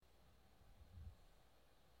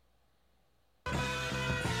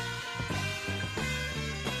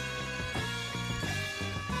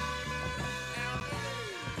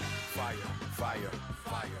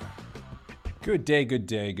Good day, good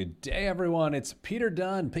day, good day, everyone. It's Peter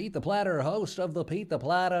Dunn, Pete the Platter, host of the Pete the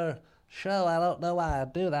Platter show. I don't know why I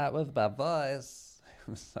do that with my voice.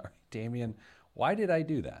 I'm sorry, Damien. Why did I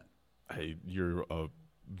do that? Hey, you're a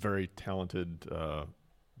very talented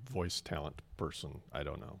voice talent person. I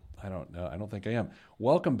don't know. I don't know. I don't think I am.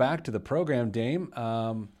 Welcome back to the program, Dame.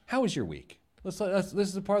 How was your week? This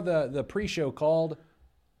is a part of the pre-show called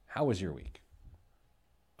 "How was your week?"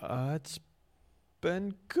 It's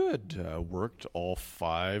been good. Worked all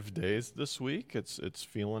 5 days this week. It's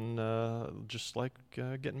feeling just like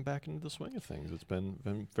getting back into the swing of things. It's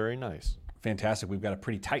been very nice. Fantastic. We've got a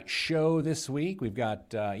pretty tight show this week. We've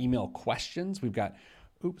got email questions. We've got,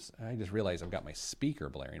 oops, I just realized I've got my speaker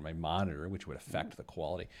blaring, my monitor, which would affect the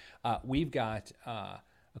quality. We've got a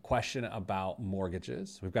question about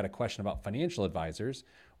mortgages. We've got a question about financial advisors,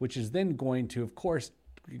 which is then going to, of course,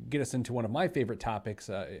 get us into one of my favorite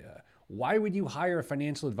topics. Why would you hire a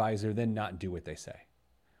financial advisor then not do what they say?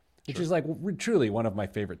 Which is like truly one of my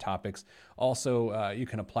favorite topics. Also, you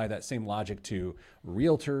can apply that same logic to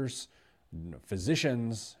realtors,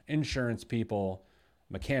 physicians, insurance people,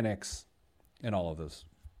 mechanics, and all of those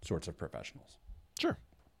sorts of professionals. Sure.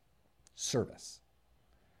 Service.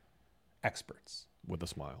 Experts. With a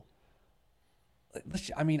smile.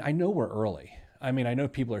 I mean, I know we're early. I mean, I know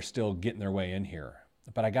people are still getting their way in here,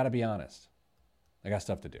 but I got to be honest. I got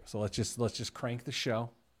stuff to do. So let's just crank the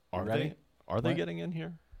show. Are ready? they? Are they getting in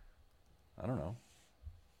here? I don't know.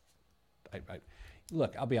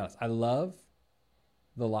 Look, I'll be honest. I love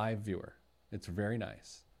the live viewer. It's very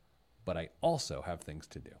nice, but I also have things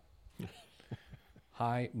to do.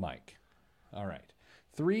 Hi, Mike. All right.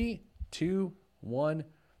 3, 2, 1.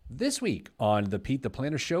 This week on the Pete the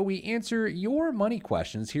Planner Show, we answer your money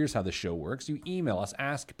questions. Here's how the show works. You email us,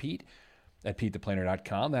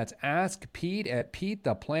 askpete@petetheplanner.com. That's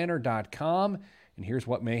askpete@petetheplanner.com. And here's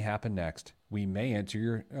what may happen next. We may answer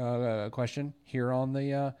your question here on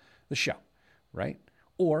the show, right?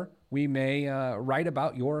 Or we may write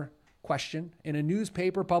about your question in a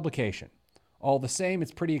newspaper publication. All the same,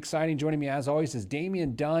 it's pretty exciting. Joining me, as always, is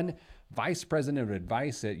Damien Dunn, Vice President of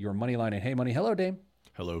Advice at Your Moneyline and Hey Money. Hello, Dame.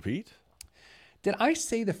 Hello, Pete. Did I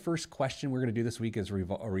say the first question we're going to do this week is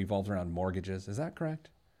revolves around mortgages? Is that correct?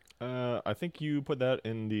 I think you put that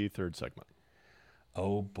in the third segment.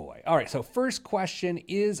 Oh, boy. All right, so first question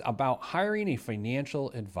is about hiring a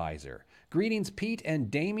financial advisor. Greetings, Pete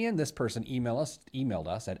and Damien. This person emailed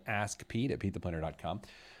us at askpete@petetheplanner.com.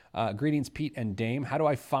 Greetings, Pete and Dame. How do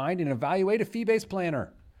I find and evaluate a fee-based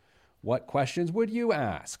planner? What questions would you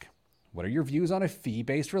ask? What are your views on a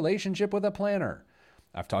fee-based relationship with a planner?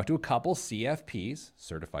 I've talked to a couple CFPs,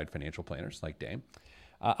 certified financial planners like Dame,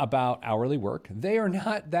 about hourly work. They are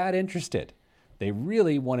not that interested. They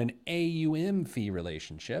really want an AUM fee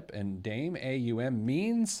relationship. And Dame, AUM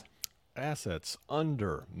means? Assets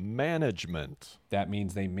under management. That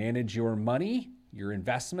means they manage your money, your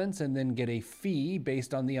investments, and then get a fee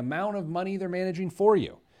based on the amount of money they're managing for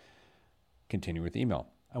you. Continue with email.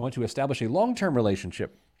 I want to establish a long-term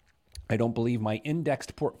relationship. I don't believe my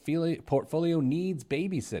indexed portfolio needs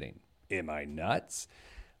babysitting. Am I nuts?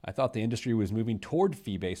 I thought the industry was moving toward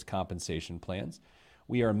fee-based compensation plans.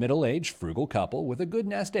 We are a middle-aged, frugal couple with a good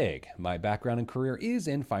nest egg. My background and career is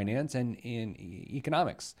in finance and in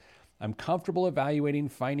economics. I'm comfortable evaluating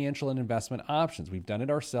financial and investment options. We've done it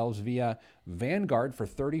ourselves via Vanguard for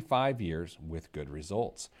 35 years with good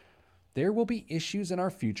results. There will be issues in our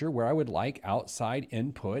future where I would like outside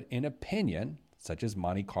input and opinion, such as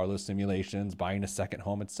Monte Carlo simulations, buying a second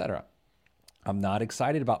home, etc. I'm not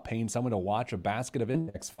excited about paying someone to watch a basket of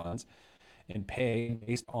index funds and pay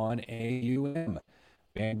based on AUM.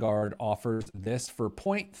 Vanguard offers this for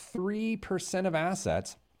 0.3% of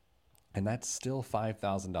assets, and that's still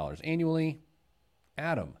 $5,000 annually.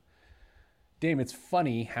 Adam. Dame, it's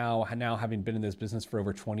funny how now, having been in this business for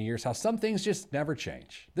over 20 years, how some things just never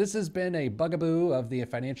change. This has been a bugaboo of the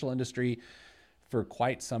financial industry for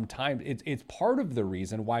quite some time. It's part of the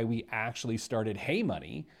reason why we actually started Hey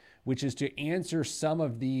Money, which is to answer some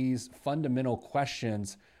of these fundamental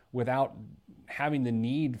questions without having the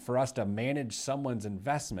need for us to manage someone's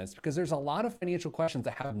investments, because there's a lot of financial questions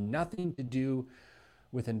that have nothing to do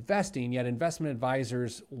with investing, yet investment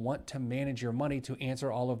advisors want to manage your money to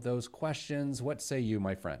answer all of those questions. What say you,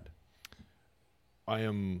 my friend? I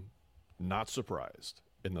am not surprised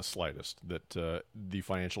in the slightest that the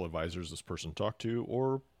financial advisors this person talked to,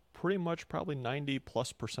 or pretty much probably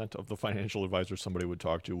 90+% of the financial advisors somebody would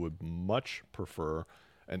talk to, would much prefer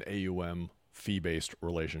an AUM fee-based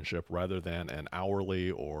relationship rather than an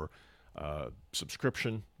hourly or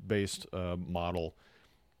subscription-based model,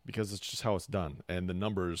 because it's just how it's done. And the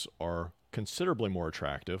numbers are considerably more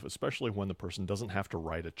attractive, especially when the person doesn't have to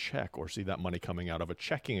write a check or see that money coming out of a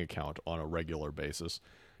checking account on a regular basis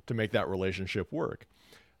to make that relationship work.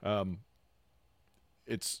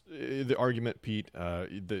 It's the argument, Pete,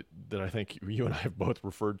 that I think you and I have both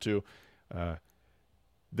referred to.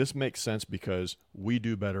 This makes sense because we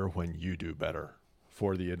do better when you do better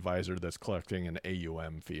for the advisor that's collecting an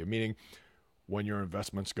AUM fee, meaning when your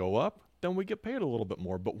investments go up, then we get paid a little bit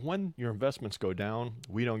more. But when your investments go down,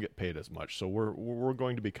 we don't get paid as much. So we're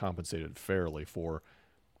going to be compensated fairly for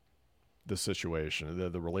the situation,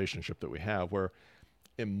 the relationship that we have, where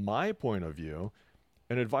in my point of view,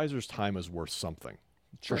 an advisor's time is worth something.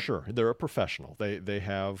 For sure. They're a professional. They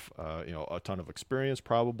have a ton of experience,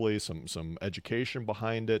 probably some education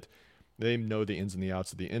behind it. They know the ins and the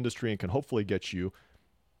outs of the industry and can hopefully get you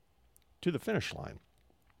to the finish line.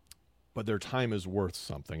 But their time is worth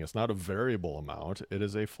something. It's not a variable amount. It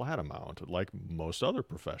is a flat amount. Like most other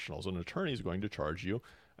professionals, an attorney is going to charge you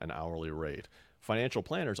an hourly rate. Financial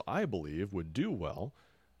planners, I believe, would do well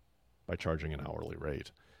by charging an hourly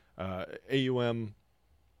rate. AUM,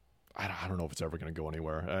 I don't know if it's ever going to go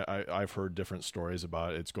anywhere. I've heard different stories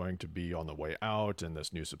about it's going to be on the way out and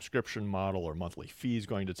this new subscription model or monthly fees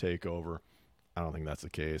going to take over. I don't think that's the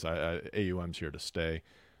case. AUM's here to stay.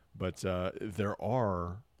 But there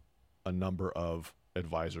are a number of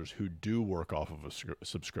advisors who do work off of a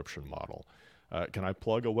subscription model. Can I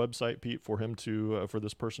plug a website, Pete, for him to for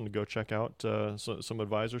this person to go check out some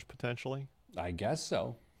advisors potentially? I guess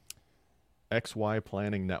so. XY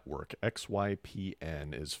Planning Network,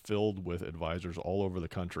 XYPN, is filled with advisors all over the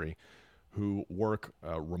country who work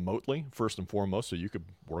remotely, first and foremost, so you could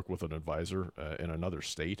work with an advisor in another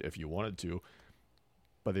state if you wanted to,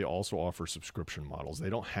 but they also offer subscription models. They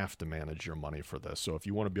don't have to manage your money for this. So if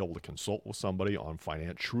you want to be able to consult with somebody on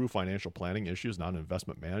true financial planning issues, not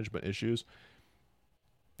investment management issues,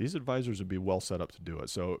 these advisors would be well set up to do it.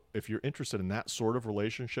 So if you're interested in that sort of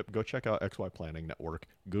relationship, go check out XY Planning Network.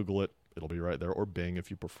 Google it. It'll be right there, or Bing if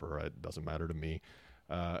you prefer. It doesn't matter to me.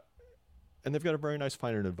 And they've got a very nice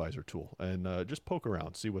Find an Advisor tool. And just poke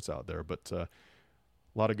around, see what's out there. But a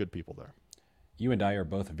lot of good people there. You and I are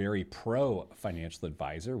both very pro financial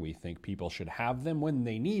advisor. We think people should have them when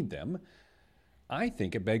they need them. I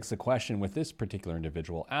think it begs the question with this particular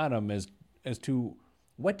individual, Adam, as to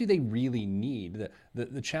what do they really need?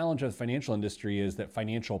 The challenge of the financial industry is that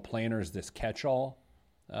financial planner is this catch-all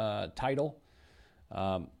title.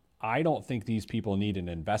 I don't think these people need an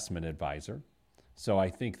investment advisor. So I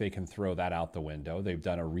think they can throw that out the window. They've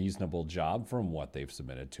done a reasonable job from what they've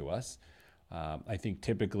submitted to us. I think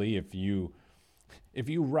typically if you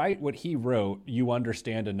write what he wrote, you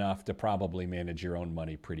understand enough to probably manage your own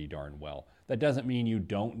money pretty darn well. That doesn't mean you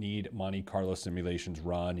don't need Monte Carlo simulations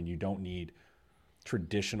run and you don't need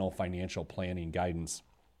traditional financial planning guidance.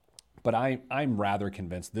 But I'm rather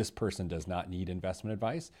convinced this person does not need investment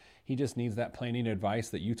advice. He just needs that planning advice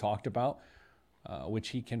that you talked about, which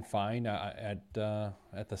he can find at the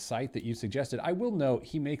site that you suggested. I will note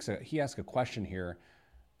he asks a question here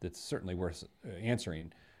that's certainly worth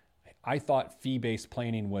answering. I thought fee-based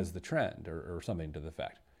planning was the trend or something to the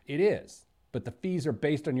effect. It is, but the fees are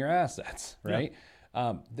based on your assets, right?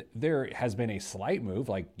 Yeah. There has been a slight move,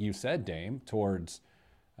 like you said, Dame, towards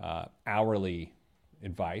hourly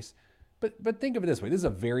advice. But think of it this way. This is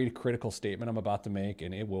a very critical statement I'm about to make,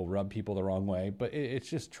 and it will rub people the wrong way, but it's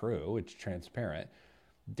just true. It's transparent.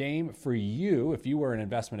 Dame, for you, if you were an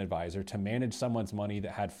investment advisor, to manage someone's money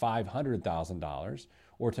that had $500,000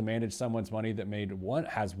 or to manage someone's money that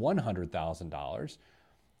has $100,000,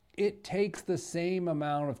 it takes the same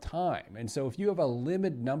amount of time. And so if you have a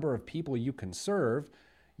limited number of people you can serve,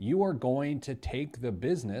 you are going to take the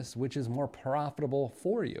business which is more profitable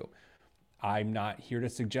for you. I'm not here to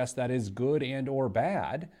suggest that is good and or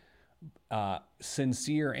bad,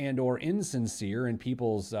 sincere and or insincere in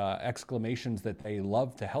people's exclamations that they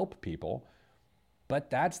love to help people, but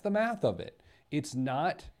that's the math of it. It's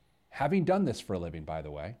not, having done this for a living, by the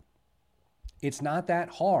way, it's not that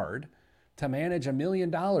hard to manage $1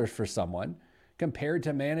 million for someone compared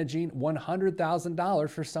to managing $100,000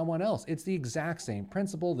 for someone else. It's the exact same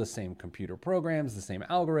principle, the same computer programs, the same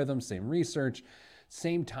algorithms, same research,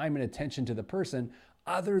 same time and attention to the person,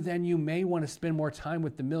 other than you may want to spend more time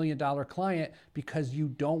with the $1 million client because you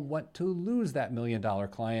don't want to lose that $1 million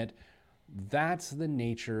client. That's the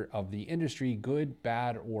nature of the industry, good,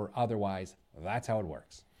 bad, or otherwise. That's how it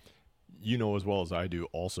works. You know as well as I do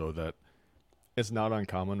also that it's not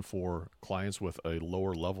uncommon for clients with a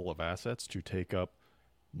lower level of assets to take up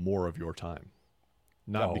more of your time.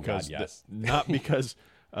 Not because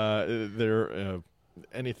they're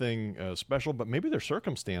anything special, but maybe their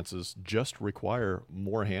circumstances just require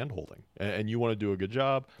more hand holding, and you want to do a good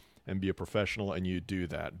job and be a professional, and you do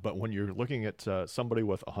that. But when you're looking at somebody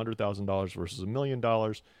with $100,000 versus $1 million,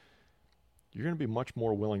 you're going to be much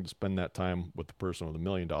more willing to spend that time with the person with $1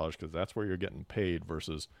 million, because that's where you're getting paid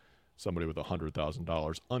versus somebody with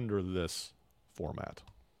 $100,000 under this format.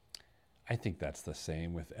 I think that's the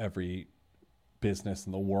same with every business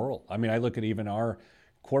in the world. I mean, I look at even our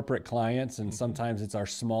corporate clients, and sometimes it's our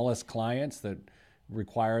smallest clients that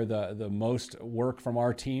require the most work from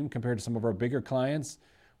our team compared to some of our bigger clients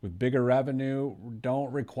with bigger revenue,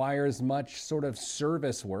 don't require as much sort of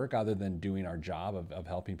service work other than doing our job of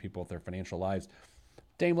helping people with their financial lives.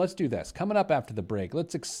 Dame, let's do this. Coming up after the break,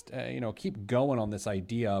 let's keep going on this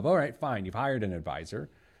idea of, all right, fine, you've hired an advisor.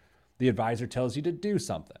 The advisor tells you to do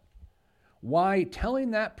something. Why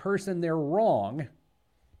telling that person they're wrong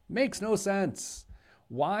makes no sense.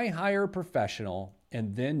 Why hire a professional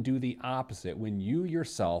and then do the opposite when you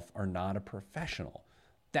yourself are not a professional?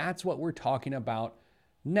 That's what we're talking about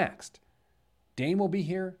next. Dame will be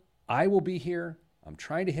here. I will be here. I'm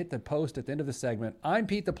trying to hit the post at the end of the segment. I'm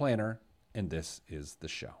Pete the Planner, and this is the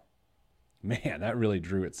show. Man, that really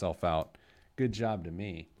drew itself out. Good job to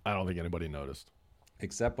me. I don't think anybody noticed.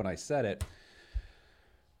 Except when I said it.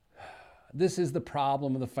 This is the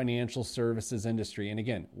problem of the financial services industry. And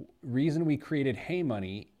again, reason we created Hey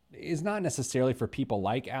Money is not necessarily for people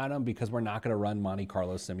like Adam, because we're not going to run Monte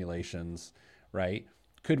Carlo simulations, right?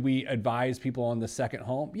 Could we advise people on the second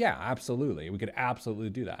home? Yeah, absolutely. We could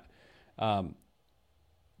absolutely do that.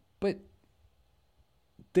 But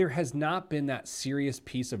there has not been that serious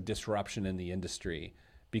piece of disruption in the industry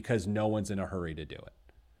because no one's in a hurry to do it.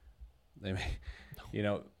 I mean,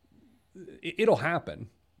 it'll happen.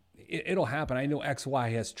 It'll happen. I know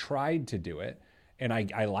XY has tried to do it, and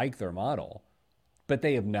I like their model, but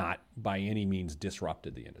they have not by any means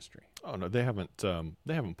disrupted the industry. Oh no, they haven't.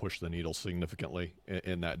 They haven't pushed the needle significantly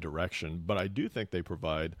in that direction. But I do think they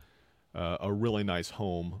provide a really nice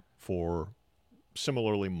home for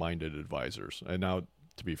similarly minded advisors. And now,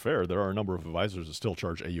 to be fair, there are a number of advisors that still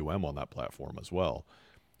charge AUM on that platform as well.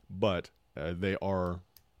 But they are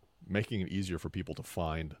making it easier for people to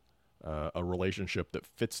find a relationship that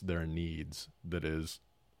fits their needs, that is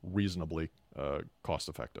reasonably cost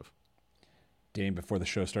effective. Dame, before the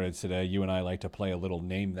show started today, you and I like to play a little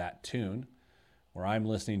Name That Tune, where I'm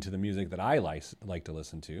listening to the music that I like to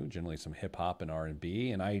listen to, generally some hip hop and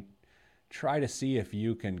R&B, and I try to see if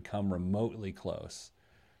you can come remotely close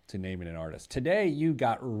to naming an artist. Today, you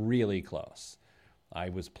got really close. I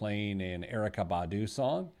was playing an Erykah Badu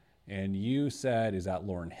song, and you said, is that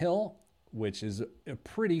Lauryn Hill? Which is a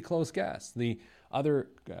pretty close guess. The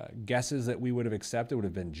other guesses that we would have accepted would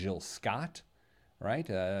have been Jill Scott, right?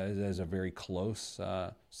 As a very close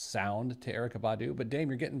sound to Erykah Badu. But Dame,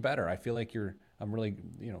 you're getting better. I feel like I'm really,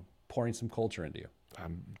 pouring some culture into you.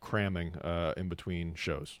 I'm cramming in between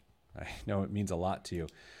shows. I know it means a lot to you.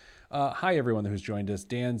 Hi, everyone who's joined us.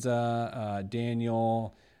 Danza,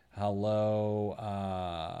 Daniel, hello,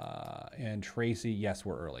 and Tracy. Yes,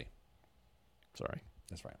 we're early. Sorry.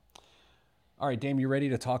 That's right. All right, Dame, you ready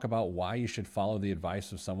to talk about why you should follow the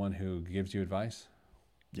advice of someone who gives you advice?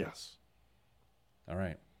 Yes. All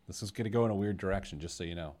right. This is going to go in a weird direction, just so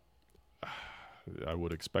you know. I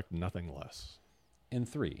would expect nothing less. In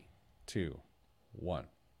 3, 2, 1.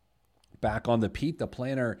 Back on the Pete the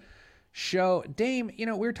Planner show. Dame, we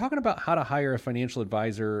were talking about how to hire a financial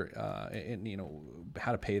advisor and,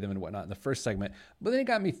 how to pay them and whatnot in the first segment. But then it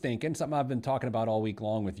got me thinking, something I've been talking about all week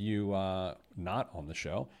long with you, not on the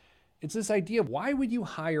show. It's this idea of, why would you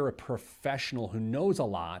hire a professional who knows a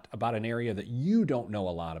lot about an area that you don't know a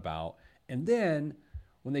lot about, and then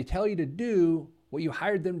when they tell you to do what you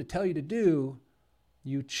hired them to tell you to do,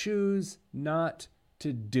 you choose not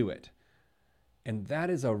to do it? And that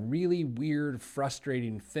is a really weird,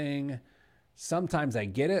 frustrating thing. Sometimes I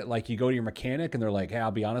get it. Like, you go to your mechanic and they're like, hey, I'll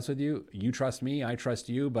be honest with you. You trust me, I trust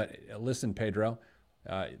you. But listen, Pedro,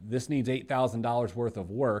 this needs $8,000 worth of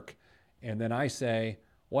work. And then I say,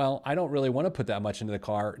 well, I don't really want to put that much into the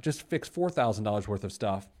car. Just fix $4,000 worth of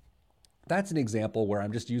stuff. That's an example where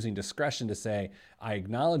I'm just using discretion to say, I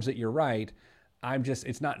acknowledge that you're right.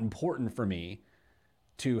 It's not important for me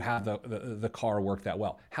to have the car work that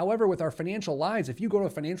well. However, with our financial lives, if you go to a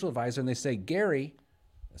financial advisor and they say, Gary,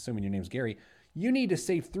 assuming your name's Gary, you need to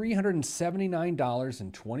save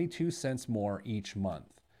 $379.22 more each month.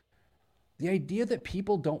 The idea that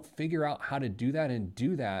people don't figure out how to do that and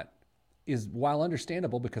do that is, while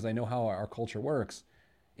understandable because I know how our culture works,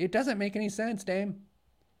 it doesn't make any sense, Dame.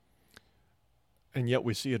 And yet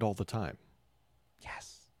we see it all the time.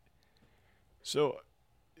 Yes. So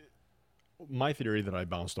my theory that I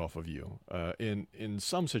bounced off of you, in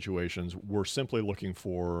some situations, we're simply looking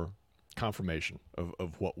for confirmation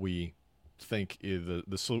of what we think is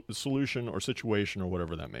the solution or situation or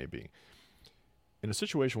whatever that may be. In a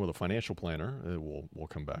situation with a financial planner, we'll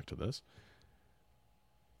come back to this.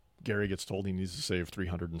 Gary gets told he needs to save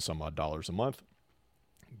 $300 and some odd a month.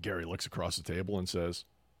 Gary looks across the table and says,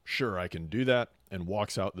 "Sure, I can do that," and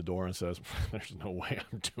walks out the door and says, "There's no way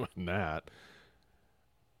I'm doing that."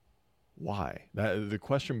 Why? The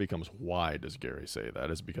question becomes, why does Gary say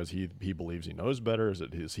that? Is it because he believes he knows better?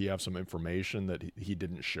 Does he have some information that he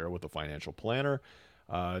didn't share with the financial planner?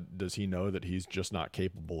 Does he know that he's just not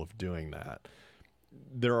capable of doing that?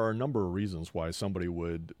 There are a number of reasons why somebody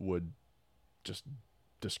would just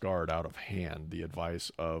discard out of hand the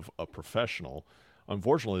advice of a professional.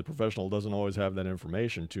 Unfortunately, the professional doesn't always have that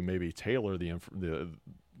information to maybe tailor the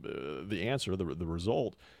answer, the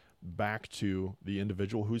result, back to the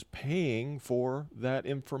individual who's paying for that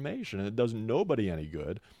information. And it does nobody any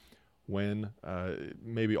good when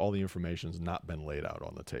maybe all the information's not been laid out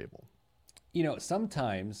on the table. You know,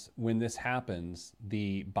 sometimes when this happens,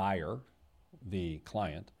 the buyer, the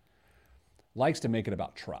client, likes to make it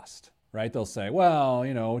about trust, right? They'll say, well,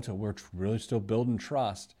 you know, we're really still building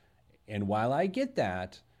trust. And while I get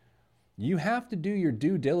that, you have to do your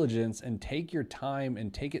due diligence and take your time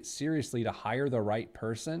and take it seriously to hire the right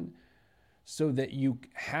person so that you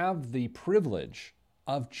have the privilege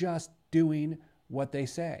of just doing what they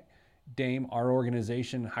say. Dame, our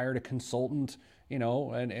organization hired a consultant, you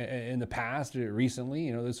know, and in the past, recently,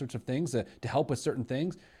 you know, those sorts of things to help with certain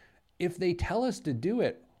things. If they tell us to do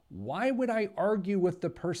it, why would I argue with the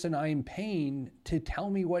person I'm paying to tell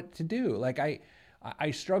me what to do? Like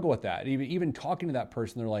I struggle with that. Even talking to that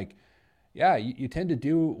person, they're like, yeah, you tend to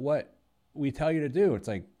do what we tell you to do. It's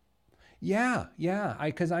like, yeah,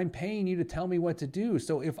 because I'm paying you to tell me what to do.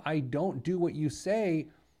 So if I don't do what you say,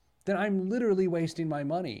 then I'm literally wasting my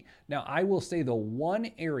money. Now, I will say the one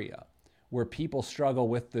area where people struggle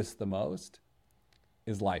with this the most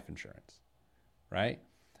is life insurance, right?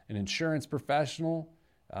 An insurance professional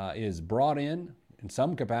is brought in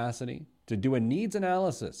some capacity to do a needs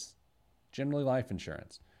analysis, generally life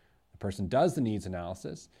insurance. The person does the needs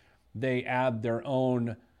analysis. They add their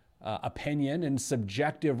own opinion and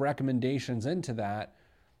subjective recommendations into that.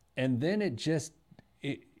 And then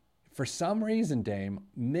for some reason, Dame,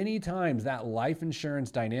 many times that life insurance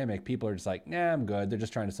dynamic, people are just like, nah, I'm good. They're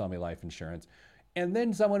just trying to sell me life insurance. And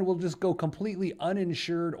then someone will just go completely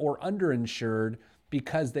uninsured or underinsured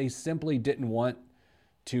because they simply didn't want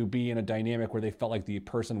to be in a dynamic where they felt like the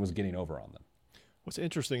person was getting over on them. What's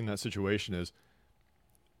interesting in that situation is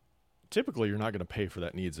typically you're not going to pay for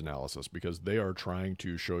that needs analysis because they are trying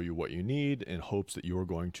to show you what you need in hopes that you're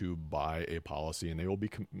going to buy a policy, and they will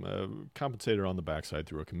be compensated on the backside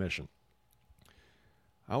through a commission.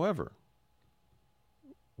 However,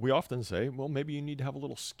 we often say, well, maybe you need to have a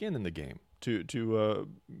little skin in the game to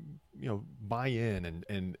buy in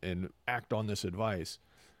and act on this advice.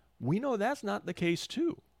 We know that's not the case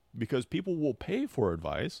too, because people will pay for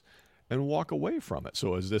advice and walk away from it.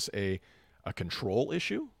 So is this a control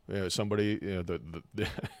issue? Somebody,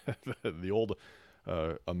 the old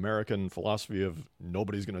American philosophy of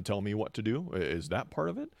nobody's going to tell me what to do. Is that part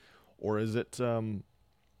of it? Or is it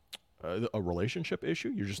a relationship issue?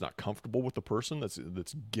 You're just not comfortable with the person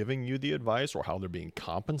that's giving you the advice or how they're being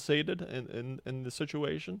compensated in the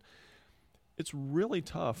situation. It's really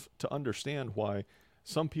tough to understand why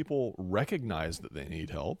some people recognize that they need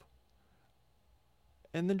help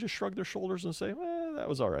and then just shrug their shoulders and say, well, that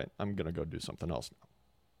was all right. I'm going to go do something else now.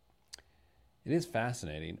 It is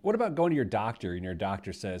fascinating. What about going to your doctor and your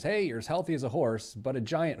doctor says, hey, you're as healthy as a horse, but a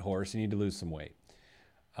giant horse, you need to lose some weight.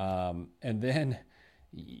 And then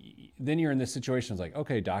you're in this situation. It's like,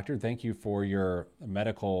 okay, doctor, thank you for your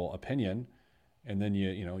medical opinion. And then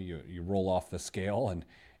you roll off the scale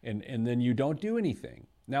and then you don't do anything.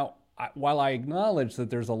 Now, while I acknowledge that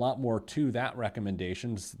there's a lot more to that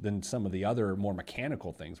recommendations than some of the other more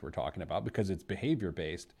mechanical things we're talking about because it's behavior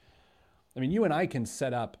based. I mean, you and I can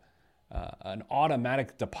set up an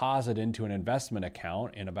automatic deposit into an investment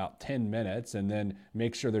account in about 10 minutes and then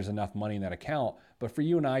make sure there's enough money in that account. But for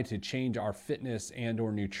you and I to change our fitness and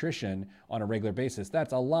or nutrition on a regular basis,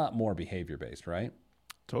 that's a lot more behavior based, right?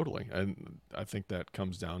 Totally. And I think that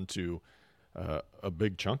comes down to a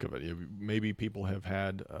big chunk of it. Maybe people have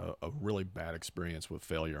had a really bad experience with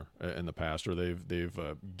failure in the past, or they've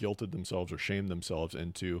guilted themselves or shamed themselves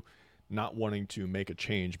into not wanting to make a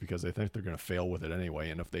change because they think they're going to fail with it anyway.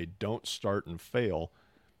 And if they don't start and fail,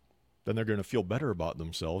 then they're going to feel better about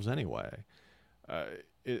themselves anyway.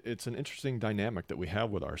 it's an interesting dynamic that we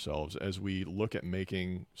have with ourselves as we look at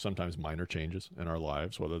making sometimes minor changes in our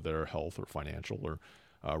lives, whether they're health or financial or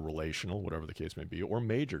relational, whatever the case may be, or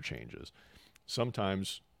major changes.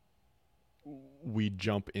 Sometimes we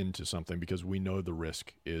jump into something because we know the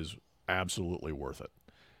risk is absolutely worth it.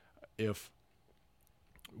 If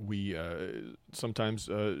we sometimes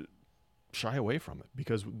shy away from it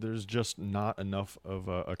because there's just not enough of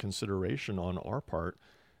a consideration on our part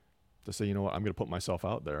to say, you know what, I'm going to put myself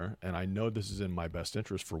out there, and I know this is in my best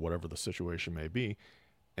interest for whatever the situation may be.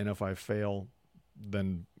 And if I fail,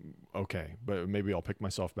 then okay, but maybe I'll pick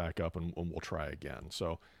myself back up and we'll try again.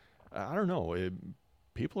 So I don't know.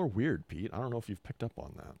 People are weird, Pete. I don't know if you've picked up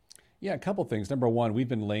on that. Yeah, a couple things. Number one, we've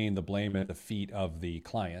been laying the blame at the feet of the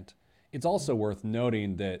client. It's also worth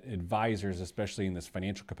noting that advisors, especially in this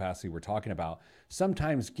financial capacity we're talking about,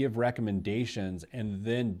 sometimes give recommendations and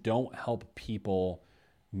then don't help people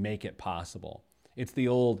make it possible. It's the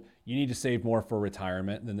old, you need to save more for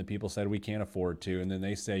retirement. And then the people said, we can't afford to. And then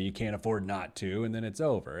they say, you can't afford not to. And then it's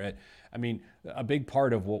over. I mean, a big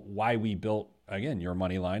part of why we built, again, Your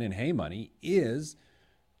Money Line and Hey Money is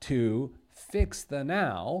to fix the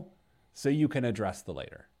now so you can address the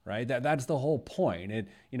later, right? That's the whole point.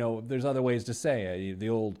 There's other ways to say the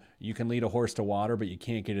old, you can lead a horse to water, but you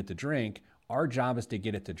can't get it to drink. Our job is to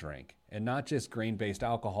get it to drink, and not just grain-based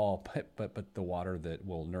alcohol, but the water that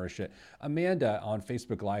will nourish it. Amanda on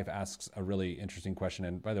Facebook Live asks a really interesting question.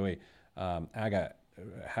 And by the way, Aga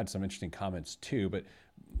had some interesting comments too. But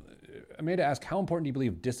Amanda asked, how important do you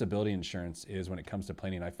believe disability insurance is when it comes to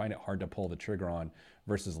planning? I find it hard to pull the trigger on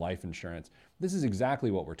versus life insurance. This is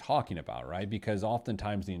exactly what we're talking about, right? Because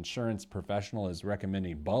oftentimes the insurance professional is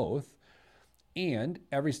recommending both. And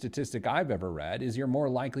every statistic I've ever read is you're more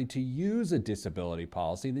likely to use a disability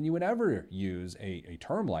policy than you would ever use a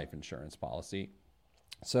term life insurance policy.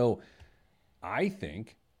 So I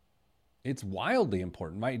think it's wildly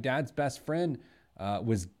important. My dad's best friend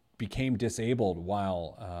became disabled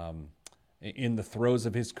while in the throes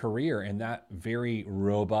of his career, and that very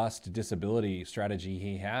robust disability strategy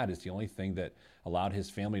he had is the only thing that allowed his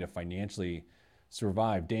family to financially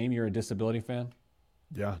survive. Dame, you're a disability fan?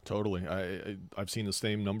 Yeah, totally. I've seen the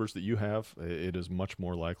same numbers that you have. It is much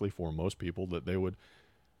more likely for most people that they would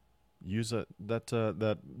use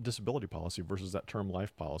that disability policy versus that term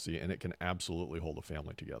life policy, and it can absolutely hold a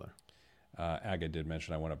family together. Aga did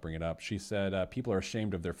mention, I want to bring it up. She said, people are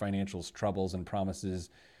ashamed of their financial troubles and promises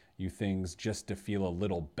you things just to feel a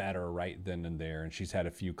little better right then and there. And she's had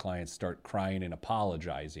a few clients start crying and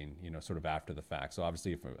apologizing, sort of after the fact. So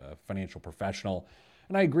obviously, if a financial professional,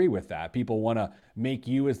 and I agree with that, people want to make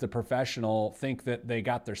you as the professional think that they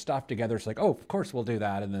got their stuff together. It's like, oh, of course we'll do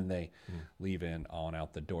that. And then they leave in on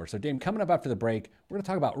out the door. So Dame, coming up after the break, we're going to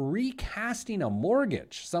talk about recasting a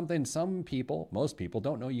mortgage, something most people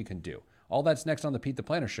don't know you can do. All that's next on the Pete the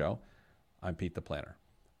Planner Show. I'm Pete the Planner.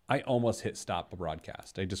 I almost hit stop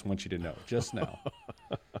broadcast. I just want you to know, just now,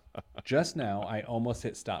 I almost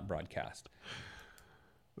hit stop broadcast.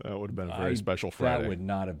 That would have been a very special Friday. That would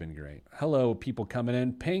not have been great. Hello, people coming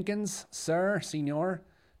in. Pinkins, sir, senor,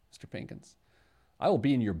 Mr. Pinkins. I will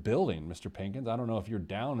be in your building, Mr. Pinkins. I don't know if you're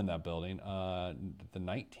down in that building. The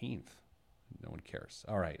 19th. No one cares.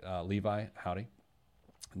 All right, Levi, howdy.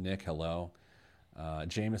 Nick, hello.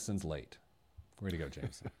 Jameson's late. Way to go,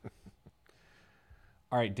 Jameson.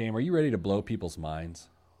 All right, Dame, are you ready to blow people's minds?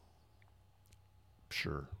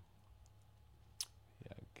 Sure.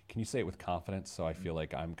 Yeah. Can you say it with confidence so I feel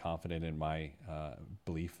like I'm confident in my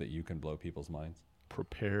belief that you can blow people's minds?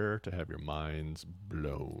 Prepare to have your minds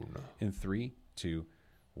blown. In 3, 2,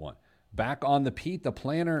 1. Back on the Pete the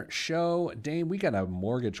Planner Show. Dame, we got a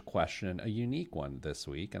mortgage question, a unique one this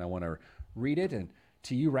week, and I want to read it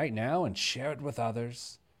to you right now and share it with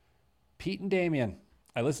others. Pete and Damien,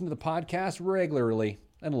 I listen to the podcast regularly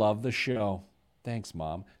and love the show. Thanks,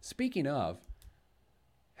 Mom. Speaking of,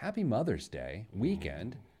 happy Mother's Day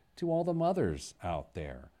weekend to all the mothers out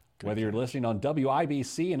there. Whether you're listening on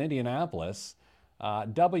WIBC in Indianapolis,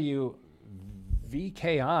 WVKI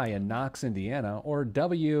in Knox, Indiana, or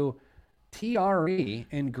WTRE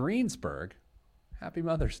in Greensburg, happy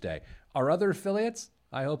Mother's Day. Our other affiliates,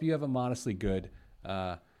 I hope you have a modestly good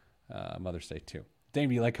Mother's Day too. Dame,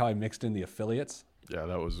 do you like how I mixed in the affiliates? Yeah,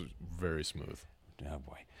 that was very smooth. Oh,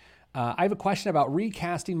 boy. I have a question about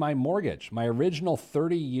recasting my mortgage. My original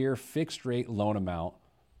 30-year fixed rate loan amount.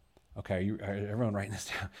 Okay, everyone writing this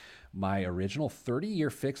down. My original 30-year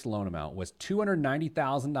fixed loan amount was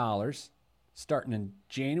 $290,000 starting in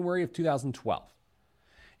January of 2012.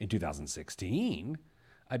 In 2016,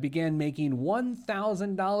 I began making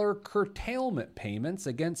 $1,000 curtailment payments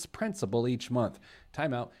against principal each month.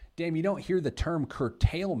 Time out. Damn, you don't hear the term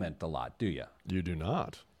curtailment a lot, do you? You do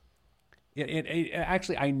not.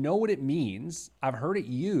 Actually, I know what it means. I've heard it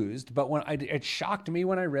used, but it shocked me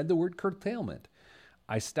when I read the word curtailment.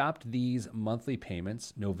 I stopped these monthly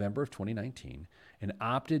payments November of 2019 and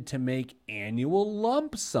opted to make annual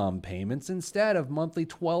lump sum payments instead of monthly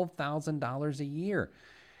 $12,000 a year.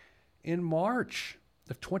 In March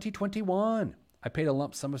of 2021, I paid a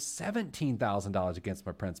lump sum of $17,000 against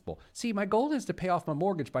my principal. See, my goal is to pay off my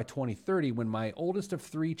mortgage by 2030 when my oldest of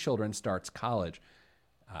 3 children starts college.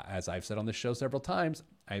 As I've said on this show several times,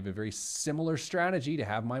 I have a very similar strategy to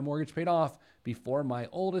have my mortgage paid off before my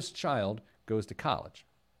oldest child goes to college.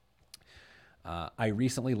 I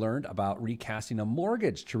recently learned about recasting a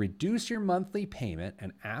mortgage to reduce your monthly payment,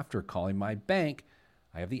 and after calling my bank,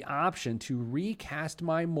 I have the option to recast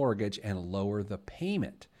my mortgage and lower the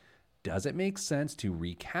payment. Does it make sense to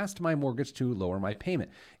recast my mortgage to lower my payment?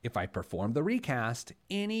 If I perform the recast,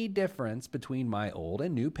 any difference between my old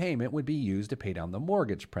and new payment would be used to pay down the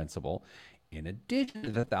mortgage principal, in addition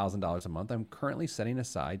to the $1,000 a month I'm currently setting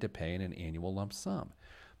aside to pay in an annual lump sum.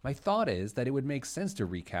 My thought is that it would make sense to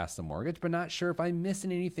recast the mortgage, but not sure if I'm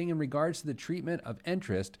missing anything in regards to the treatment of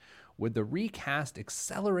interest. Would the recast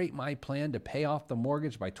accelerate my plan to pay off the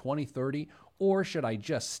mortgage by 2030, or should I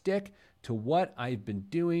just stick to what I've been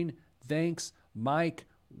doing? Thanks, Mike.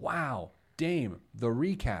 Wow, Dame, the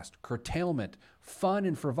recast, curtailment, fun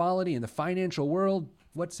and frivolity in the financial world.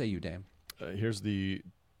 What say you, Dame? Here's the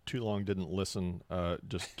too long didn't listen.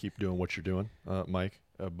 Just keep doing what you're doing, Mike.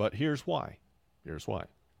 But here's why. Here's why.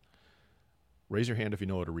 Raise your hand if you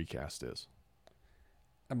know what a recast is.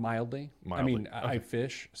 Mildly. I mean, okay. I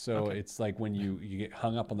fish, so it's like when you get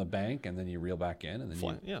hung up on the bank and then you reel back in, and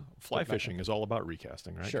then fly fishing is all about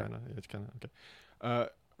recasting, right? Sure. It's kind of okay.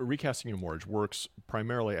 Recasting a mortgage works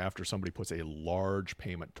primarily after somebody puts a large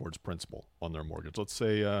payment towards principal on their mortgage. Let's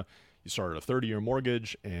say you started a 30-year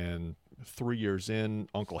mortgage, and 3 years in,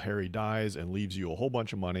 Uncle Harry dies and leaves you a whole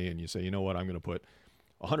bunch of money, and you say, you know what, I'm going to put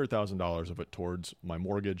 $100,000 of it towards my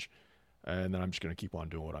mortgage, and then I'm just going to keep on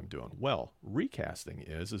doing what I'm doing. Well, recasting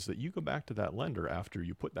is that you go back to that lender after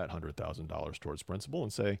you put that $100,000 towards principal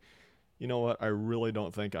and say, you know what, I really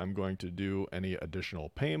don't think I'm going to do any additional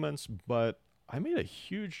payments, but I made a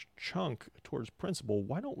huge chunk towards principal.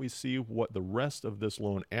 Why don't we see what the rest of this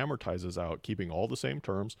loan amortizes out, keeping all the same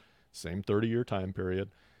terms, same 30-year time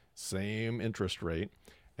period, same interest rate,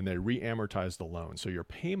 and they re-amortize the loan. So your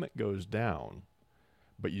payment goes down,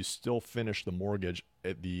 but you still finish the mortgage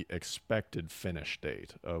at the expected finish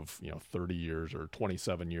date of 30 years or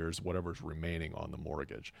 27 years, whatever's remaining on the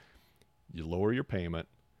mortgage. You lower your payment,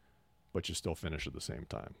 but you still finish at the same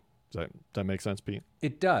time. Does that make sense, Pete?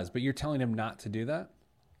 It does, but you're telling him not to do that?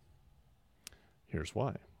 Here's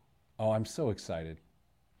why. Oh, I'm so excited.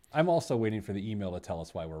 I'm also waiting for the email to tell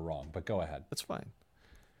us why we're wrong, but go ahead. That's fine.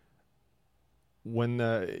 When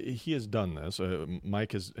he has done this,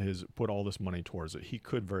 Mike has put all this money towards it. He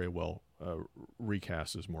could very well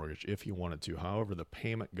recast his mortgage if he wanted to. However, the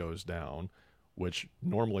payment goes down, which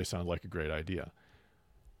normally sounds like a great idea.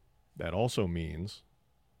 That also means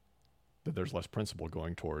that there's less principal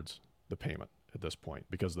going towards the payment at this point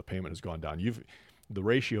because the payment has gone down. The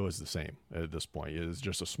ratio is the same at this point. It is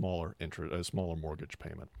just a smaller mortgage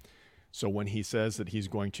payment. So when he says that he's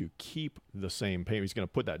going to keep the same payment, he's going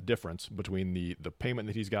to put that difference between the payment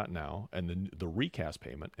that he's got now and the recast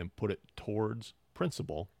payment and put it towards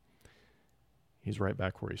principal, he's right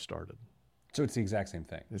back where he started. So it's the exact same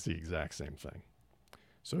thing. It's the exact same thing.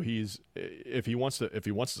 So if he wants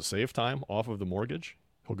to save time off of the mortgage,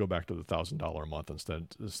 he'll go back to the $1,000 a month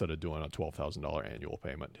instead of doing a $12,000 annual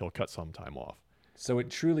payment. He'll cut some time off. So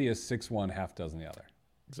it truly is 6 one, half dozen the other.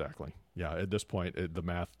 Exactly. Yeah. At this point, the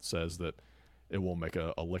math says that it won't make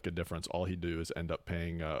a lick of difference. All he'd do is end up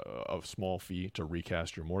paying a small fee to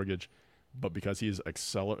recast your mortgage, but because he's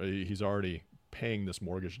already paying this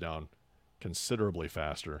mortgage down considerably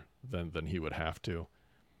faster than he would have to,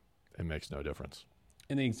 it makes no difference.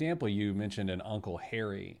 In the example you mentioned, an Uncle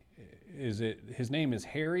Harry, is it his name is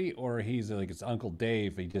Harry, or he's like it's Uncle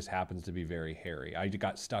Dave? He just happens to be very hairy. I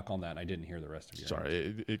got stuck on that, and I didn't hear the rest of your answer.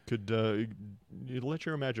 Sorry, it could you let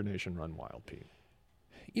your imagination run wild, Pete.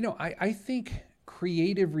 I think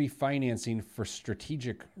creative refinancing for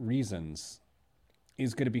strategic reasons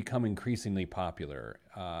is going to become increasingly popular.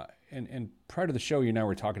 And prior to the show, you and I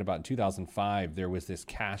were talking about in 2005, there was this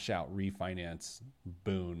cash out refinance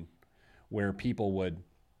boon where people would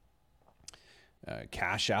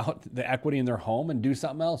cash out the equity in their home and do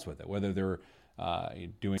something else with it, whether they're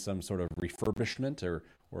doing some sort of refurbishment or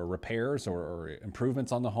repairs or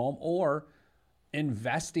improvements on the home, or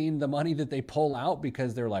investing the money that they pull out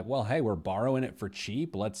because they're like, well, hey, we're borrowing it for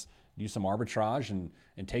cheap. Let's do some arbitrage and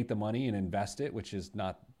take the money and invest it, which is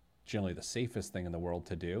not generally the safest thing in the world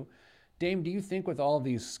to do. Dame, do you think with all of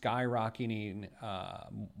these skyrocketing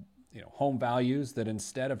home values that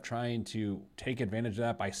instead of trying to take advantage of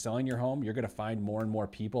that by selling your home, you're going to find more and more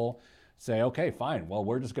people say, okay, fine, well,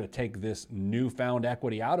 we're just going to take this newfound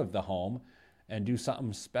equity out of the home and do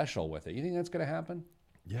something special with it? You think that's going to happen?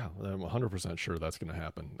 Yeah, I'm 100% sure that's going to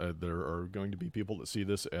happen. There are going to be people that see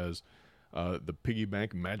this as the piggy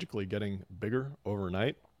bank magically getting bigger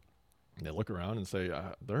overnight. And they look around and say,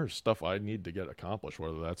 there's stuff I need to get accomplished,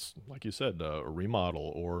 whether that's, like you said, a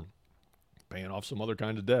remodel or paying off some other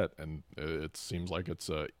kind of debt. And it seems like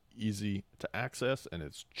it's easy to access and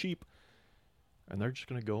it's cheap. And they're just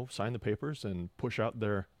going to go sign the papers and push out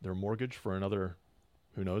their mortgage for another,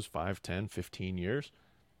 who knows, 5, 10, 15 years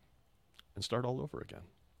and start all over again.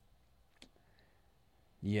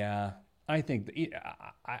 Yeah, I think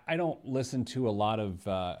I don't listen to a lot of,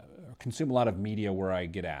 consume a lot of media where I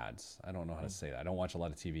get ads. I don't know how to say that. I don't watch a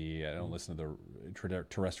lot of TV. I don't listen to the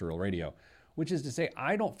terrestrial radio, which is to say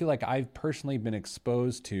I don't feel like I've personally been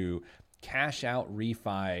exposed to cash out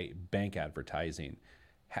refi bank advertising.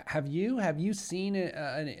 Have you seen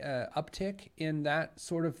an uptick in that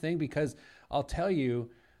sort of thing? Because I'll tell you,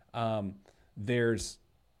 it's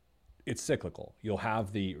cyclical. You'll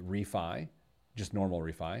have the refi, just normal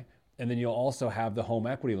refi, and then you'll also have the home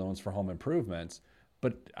equity loans for home improvements.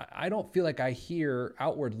 But I don't feel like I hear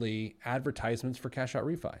outwardly advertisements for cash out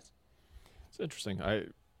refis. It's interesting.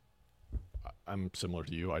 I'm similar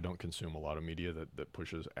to you. I don't consume a lot of media that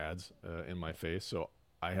pushes ads in my face, so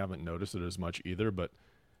I haven't noticed it as much either. But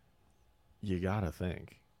you gotta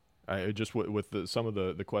think. I just with some of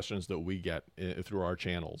the questions that we get through our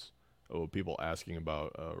channels, people asking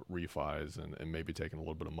about refis and maybe taking a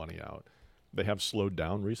little bit of money out. They have slowed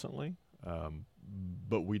down recently,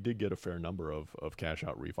 but we did get a fair number of cash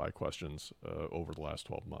out refi questions over the last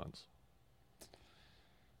 12 months.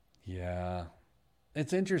 Yeah,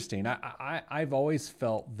 it's interesting. I've always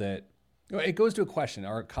felt that it goes to a question.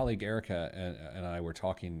 Our colleague Erica and I were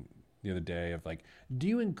talking the other day of like, do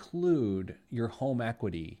you include your home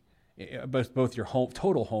equity, both your home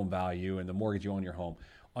total home value and the mortgage you own your home,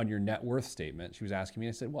 on your net worth statement? She was asking me.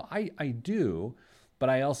 I said, well, I do, but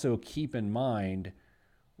I also keep in mind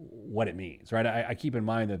what it means, right? I keep in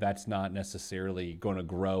mind that that's not necessarily going to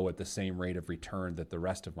grow at the same rate of return that the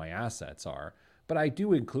rest of my assets are, but I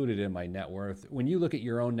do include it in my net worth. When you look at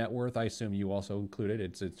your own net worth, I assume you also include it.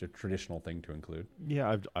 It's a traditional thing to include.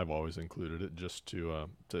 Yeah, I've always included it just to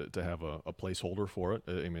have a placeholder for it.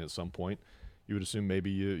 I mean, at some point, you would assume maybe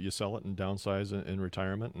you sell it and downsize in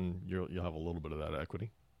retirement, and you'll have a little bit of that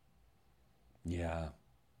equity. Yeah,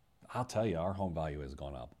 I'll tell you, our home value has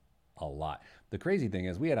gone up a lot. The crazy thing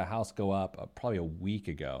is we had a house go up probably a week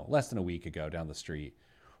ago, less than a week ago, down the street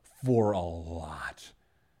for a lot.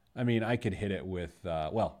 I mean, I could hit it with,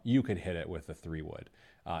 you could hit it with a 3-wood.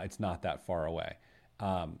 It's not that far away.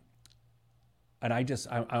 And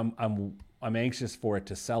I'm anxious for it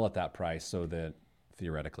to sell at that price so that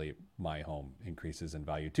theoretically my home increases in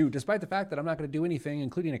value too, despite the fact that I'm not going to do anything,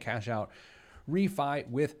 including a cash out refi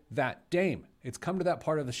with that Dame. It's come to that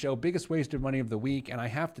part of the show, biggest waste of money of the week, and I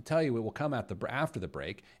have to tell you, it will come after the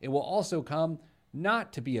break. It will also come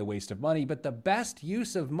not to be a waste of money, but the best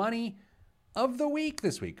use of money of the week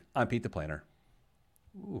this week. I'm Pete the Planner.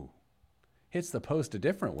 Ooh, hits the post a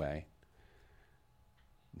different way.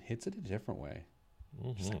 Hits it a different way.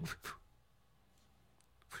 Mm-hmm.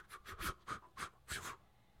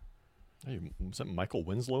 Hey, is that Michael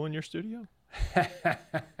Winslow in your studio?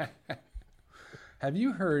 Have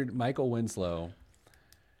you heard Michael Winslow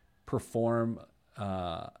perform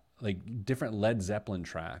like different Led Zeppelin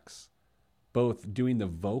tracks, both doing the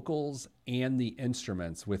vocals and the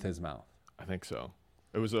instruments with his mouth? I think so.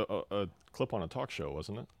 It was a clip on a talk show,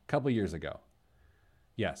 wasn't it? A couple years ago.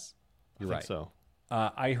 Yes, you're right. I think so.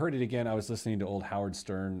 I heard it again. I was listening to old Howard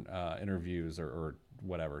Stern interviews or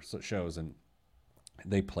whatever shows, and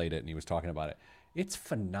they played it, and he was talking about it. It's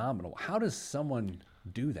phenomenal. How does someone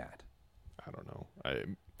do that? I don't know.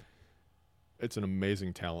 It's an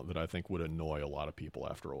amazing talent that I think would annoy a lot of people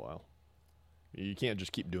after a while. You can't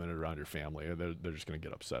just keep doing it around your family. They're just going to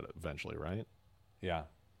get upset eventually, right? Yeah.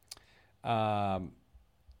 By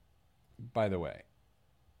the way,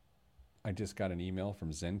 I just got an email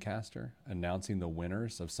from Zencastr announcing the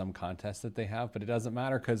winners of some contest that they have, but it doesn't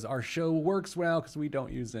matter because our show works well because we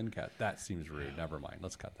don't use Zencastr. That seems rude. Never mind.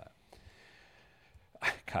 Let's cut that.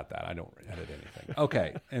 Cut that. I don't edit anything.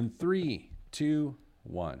 Okay. And 3, 2,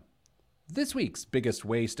 1. This week's biggest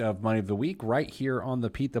waste of money of the week right here on the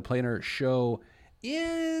Pete the Planner Show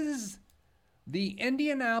is the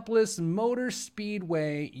Indianapolis Motor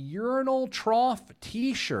Speedway urinal trough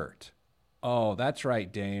t-shirt. Oh, that's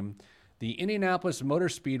right, Dame. The Indianapolis Motor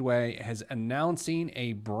Speedway is announcing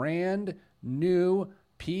a brand new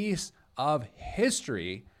piece of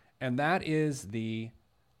history, and that is the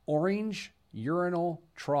orange urinal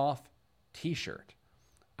trough t-shirt.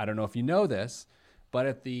 I don't know if you know this, but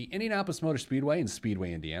at the Indianapolis Motor Speedway in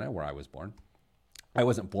Speedway, Indiana, where I was born, I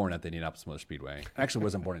wasn't born at the Indianapolis Motor Speedway. I actually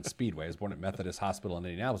wasn't born in Speedway. I was born at Methodist Hospital in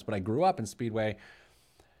Indianapolis, but I grew up in Speedway.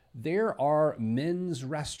 There are men's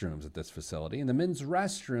restrooms at this facility, and the men's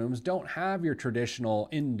restrooms don't have your traditional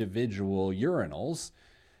individual urinals.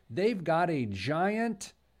 They've got a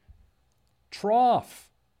giant trough,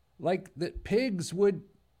 like that pigs would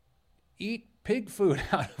eat pig food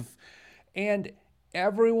out of. And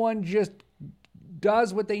everyone just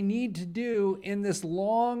does what they need to do in this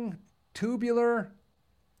long tubular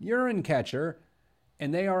urine catcher,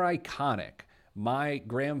 and they are iconic. My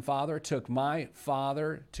grandfather took my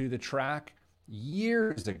father to the track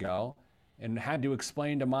years ago and had to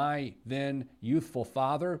explain to my then youthful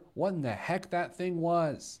father what in the heck that thing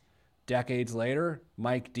was. Decades later,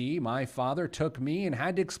 Mike D., my father, took me and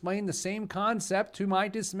had to explain the same concept to my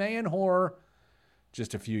dismay and horror.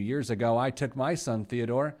 Just a few years ago, I took my son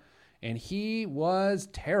Theodore, and he was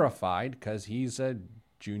terrified because he's a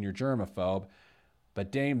junior germaphobe. But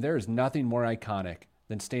Dame, there is nothing more iconic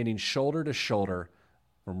than standing shoulder to shoulder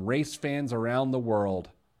from race fans around the world,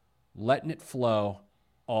 letting it flow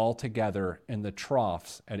all together in the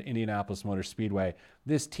troughs at Indianapolis Motor Speedway.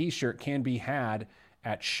 This t-shirt can be had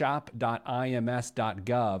at shop.ims.gov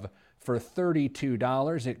for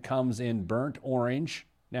 $32. It comes in burnt orange,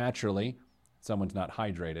 naturally. Someone's not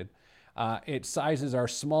hydrated. Its sizes are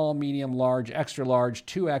small, medium, large, extra large,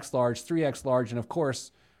 2X large, 3X large, and of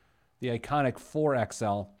course, the iconic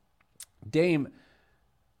 4XL. Dame,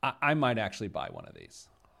 I might actually buy one of these.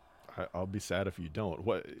 I'll be sad if you don't.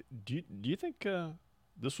 What do you think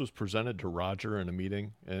this was presented to Roger in a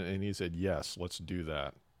meeting, and he said, yes, let's do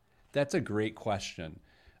that? That's a great question.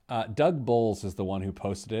 Doug Bowles is the one who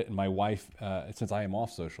posted it, and my wife, since I am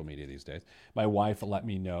off social media these days, my wife let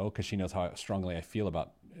me know, because she knows how strongly I feel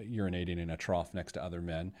about urinating in a trough next to other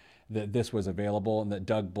men, that this was available, and that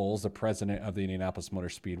Doug Bowles, the president of the Indianapolis Motor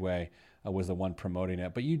Speedway, was the one promoting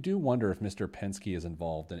it. But you do wonder if Mr. Penske is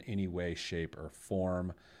involved in any way, shape, or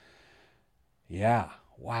form. Yeah,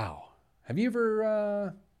 wow. Have you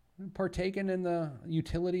ever partaken in the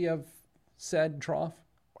utility of said trough?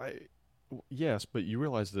 Yes, but you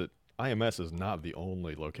realize that IMS is not the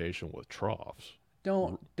only location with troughs.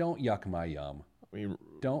 Don't yuck my yum. I mean,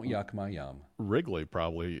 don't yuck my yum. Wrigley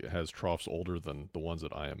probably has troughs older than the ones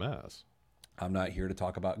at IMS. I'm not here to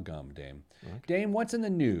talk about gum, Dame. Okay. Dame, what's in the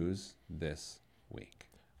news this week?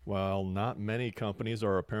 Well, not many companies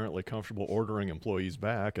are apparently comfortable ordering employees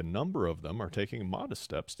back. A number of them are taking modest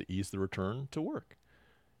steps to ease the return to work.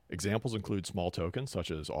 Examples include small tokens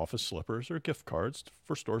such as office slippers or gift cards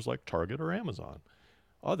for stores like Target or Amazon.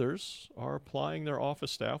 Others are applying their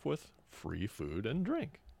office staff with free food and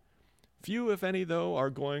drink. Few, if any, though,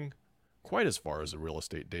 are going quite as far as the real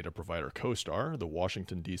estate data provider CoStar, the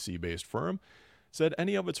Washington, D.C.-based firm, said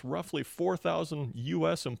any of its roughly 4,000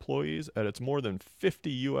 U.S. employees at its more than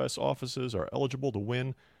 50 U.S. offices are eligible to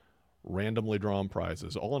win randomly drawn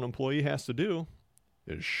prizes. All an employee has to do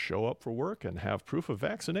is show up for work and have proof of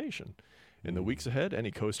vaccination. In the weeks ahead,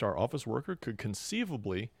 any CoStar office worker could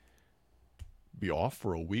conceivably be off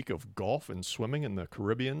for a week of golf and swimming in the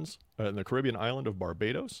Caribbean island of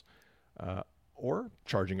Barbados, or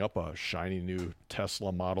charging up a shiny new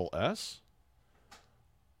Tesla Model S.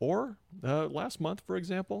 Or last month, for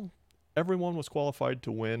example, everyone was qualified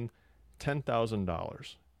to win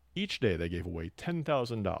 $10,000. Each day they gave away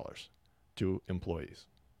 $10,000 to employees.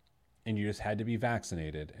 And you just had to be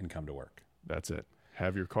vaccinated and come to work. That's it.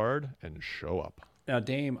 Have your card and show up. Now,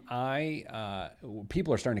 Dame,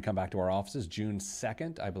 people are starting to come back to our offices. June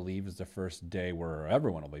 2nd, I believe, is the first day where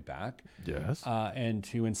everyone will be back. Yes. And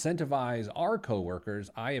to incentivize our coworkers,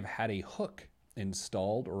 I have had a hook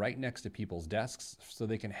installed right next to people's desks so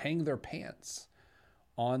they can hang their pants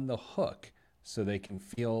on the hook so they can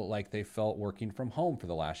feel like they felt working from home for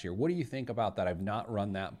the last year. What do you think about that? I've not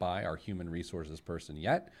run that by our human resources person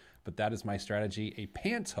yet, but that is my strategy, a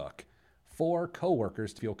pants hook for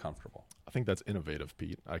coworkers to feel comfortable. I think that's innovative,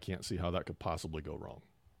 Pete. I can't see how that could possibly go wrong.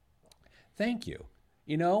 Thank you.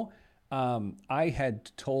 You know, I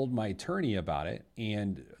had told my attorney about it,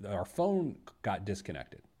 and our phone got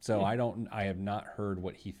disconnected. So I have not heard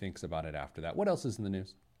what he thinks about it after that. What else is in the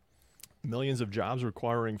news? Millions of jobs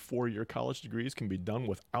requiring 4-year college degrees can be done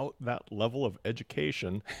without that level of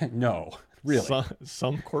education. No, really.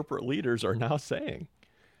 Some corporate leaders are now saying.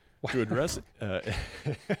 To address what?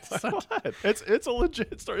 It's a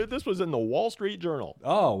legit story. This was in the Wall Street Journal.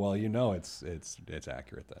 Oh, well, it's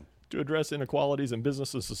accurate then. To address inequalities in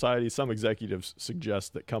business and society, some executives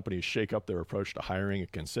suggest that companies shake up their approach to hiring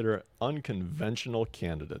and consider unconventional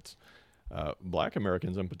candidates. Black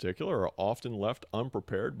Americans in particular are often left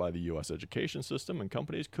unprepared by the U.S. education system, and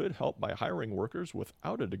companies could help by hiring workers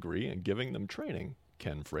without a degree and giving them training.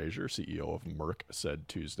 Ken Frazier, CEO of Merck, said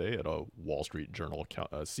Tuesday at a Wall Street Journal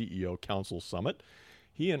CEO Council Summit.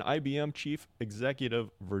 He and IBM Chief Executive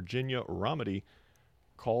Virginia Rometty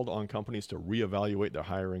called on companies to reevaluate their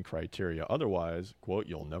hiring criteria. Otherwise, quote,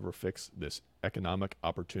 "you'll never fix this economic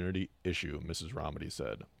opportunity issue," Mrs. Rometty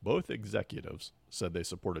said. Both executives said they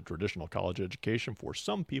supported traditional college education for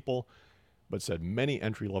some people, but said many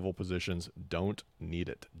entry-level positions don't need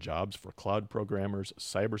it. Jobs for cloud programmers,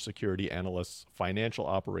 cybersecurity analysts, financial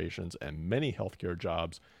operations, and many healthcare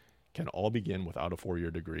jobs can all begin without a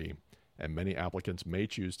 4-year degree, and many applicants may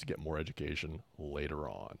choose to get more education later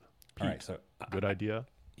on. Pete, All right, so good idea?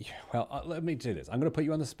 Yeah, well, let me do this. I'm going to put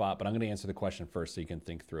you on the spot, but I'm going to answer the question first so you can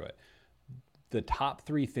think through it. The top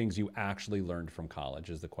 3 things you actually learned from college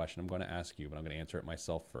is the question I'm going to ask you, but I'm going to answer it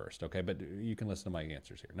myself first, okay? But you can listen to my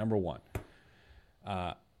answers here. Number 1,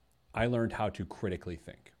 I learned how to critically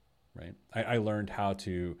think, right? I learned how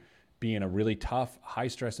to be in a really tough,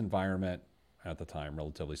 high-stress environment at the time,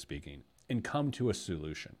 relatively speaking, and come to a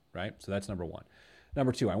solution, right? So that's number 1.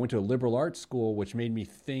 Number 2, I went to a liberal arts school, which made me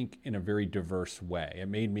think in a very diverse way. It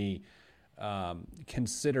made me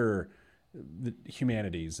consider the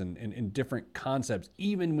humanities and different concepts,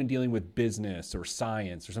 even when dealing with business or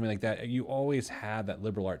science or something like that. You always had that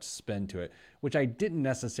liberal arts spin to it, which I didn't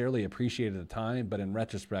necessarily appreciate at the time, but in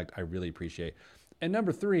retrospect, I really appreciate. And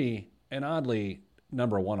number 3, and oddly,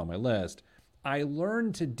 number 1 on my list, I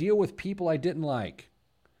learned to deal with people I didn't like,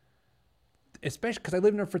 especially because I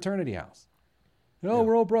lived in a fraternity house. No, yeah.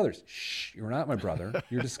 We're all brothers. Shh, you're not my brother.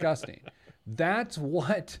 You're disgusting. That's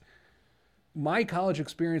what my college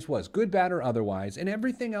experience was, good, bad, or otherwise. And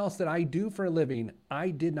everything else that I do for a living,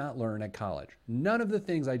 I did not learn at college. None of the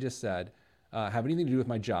things I just said have anything to do with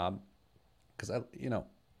my job, because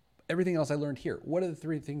everything else I learned here. What are the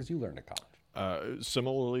 3 things you learned at college?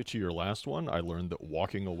 Similarly to your last one, I learned that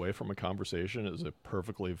walking away from a conversation is a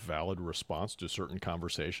perfectly valid response to certain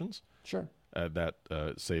conversations. Sure. That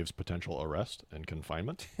saves potential arrest and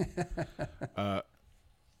confinement.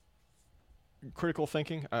 Critical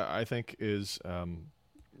thinking, I think, is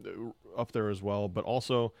up there as well, but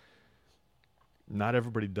also not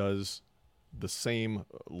everybody does the same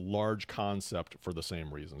large concept for the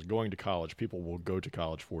same reasons. Going to college, people will go to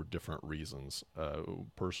college for different reasons,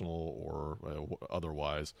 personal or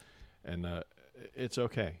otherwise, and it's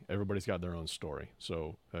okay. Everybody's got their own story,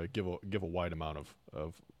 so give a wide amount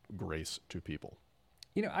of grace to people.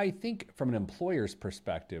 I think from an employer's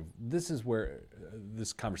perspective, this is where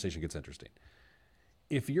this conversation gets interesting.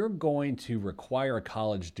 If you're going to require a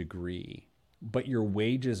college degree, but your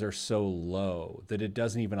wages are so low that it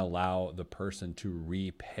doesn't even allow the person to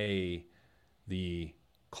repay the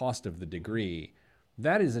cost of the degree,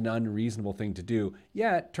 that is an unreasonable thing to do.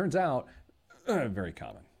 Yeah, it turns out very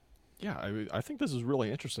common. Yeah, I think this is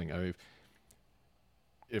really interesting.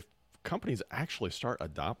 If companies actually start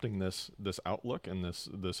adopting this outlook and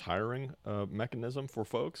this hiring mechanism for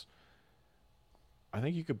folks, I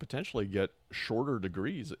think you could potentially get shorter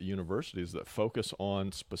degrees at universities that focus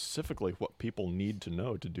on specifically what people need to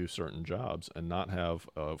know to do certain jobs, and not have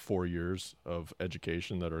 4 years of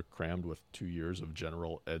education that are crammed with 2 years of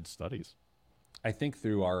general ed studies. I think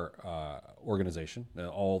through our organization,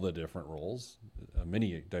 all the different roles,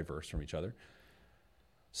 many diverse from each other,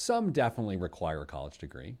 some definitely require a college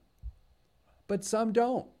degree, but some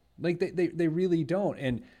don't. Like they really don't.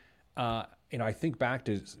 And I think back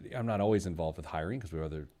to, I'm not always involved with hiring because we have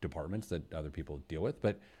other departments that other people deal with,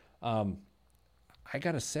 but I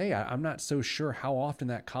got to say, I'm not so sure how often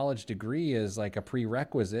that college degree is like a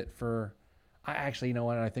prerequisite for, I actually,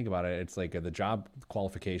 when I think about it, it's like the job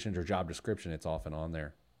qualifications or job description, it's often on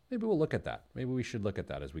there. Maybe we'll look at that. Maybe we should look at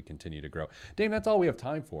that as we continue to grow. Dave, that's all we have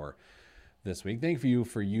time for this week. Thank you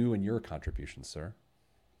for you and your contributions, sir.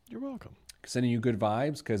 You're welcome. Sending you good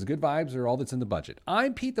vibes, because good vibes are all that's in the budget.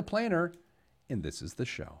 I'm Pete the Planner, and this is the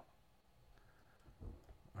show.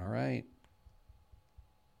 All right.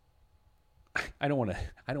 I don't want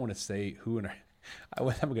to say who in our,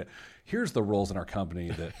 here's the roles in our company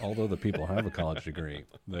that although the people have a college degree,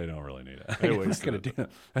 they don't really need it. I'm not going to do that.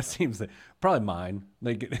 That seems probably mine.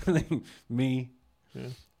 Like me. Yeah.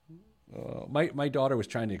 My daughter was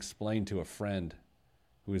trying to explain to a friend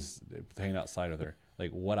who was hanging outside with her,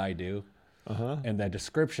 like what I do. And the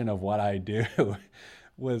description of what I do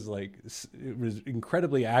was like, it was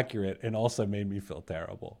incredibly accurate and also made me feel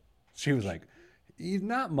terrible. She was like, he's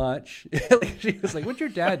not much. She was like, what's your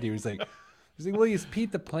dad do? He's like, well, he's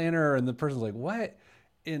Pete the planner. And the person's like, what?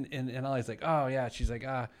 And I was like, oh yeah. She's like,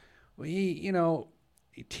 well,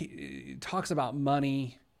 he talks about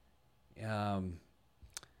money.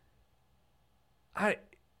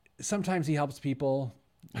 Sometimes he helps people.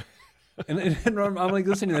 and I'm like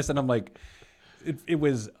listening to this and I'm like, it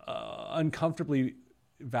was uncomfortably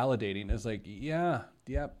validating. It's like, yeah,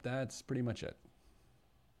 yep, that's pretty much it.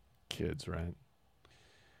 Kids, right?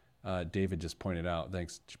 David just pointed out,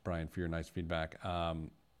 thanks Brian for your nice feedback.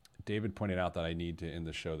 David pointed out that I need to end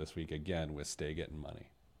the show this week again with Stay Getting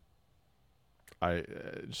Money.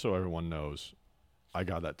 So everyone knows, I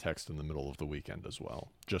got that text in the middle of the weekend as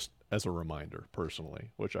well, just as a reminder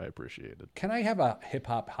personally, which I appreciated. Can I have a hip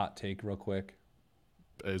hop hot take real quick?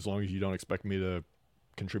 As long as you don't expect me to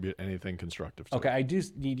contribute anything constructive to Okay, it. I do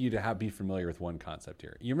need you to be familiar with one concept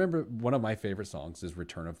here. You remember one of my favorite songs is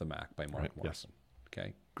Return of the Mac by Mark Morrison. Yes.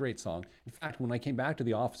 Okay, great song. In fact, when I came back to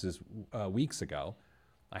the offices weeks ago,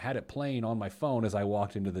 I had it playing on my phone as I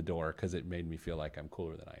walked into the door because it made me feel like I'm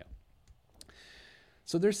cooler than I am.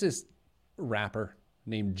 So there's this rapper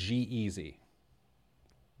named G-Eazy.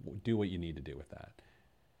 Do what you need to do with that.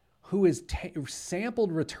 Who has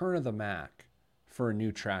sampled Return of the Mac for a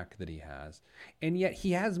new track that he has. And yet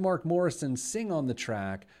he has Mark Morrison sing on the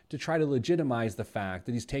track to try to legitimize the fact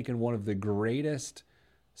that he's taken one of the greatest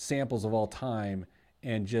samples of all time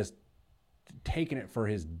and just taken it for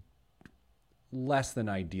his less than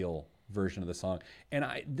ideal version of the song. And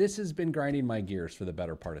this has been grinding my gears for the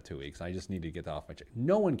better part of 2 weeks. I just need to get that off my chest.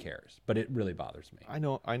 No one cares, but it really bothers me. I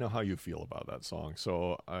know how you feel about that song,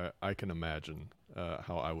 so I can imagine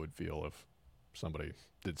how I would feel if somebody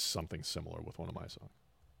did something similar with one of my songs.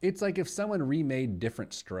 It's like if someone remade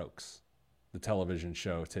Different Strokes, the television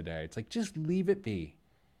show today. It's like, just leave it be.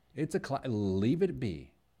 It's leave it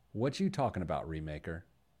be. What you talking about, remaker?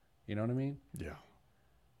 You know what I mean? Yeah.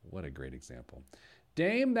 What a great example.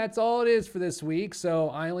 Dame, that's all it is for this week. So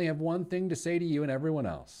I only have one thing to say to you and everyone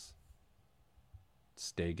else.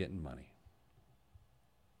 Stay getting money.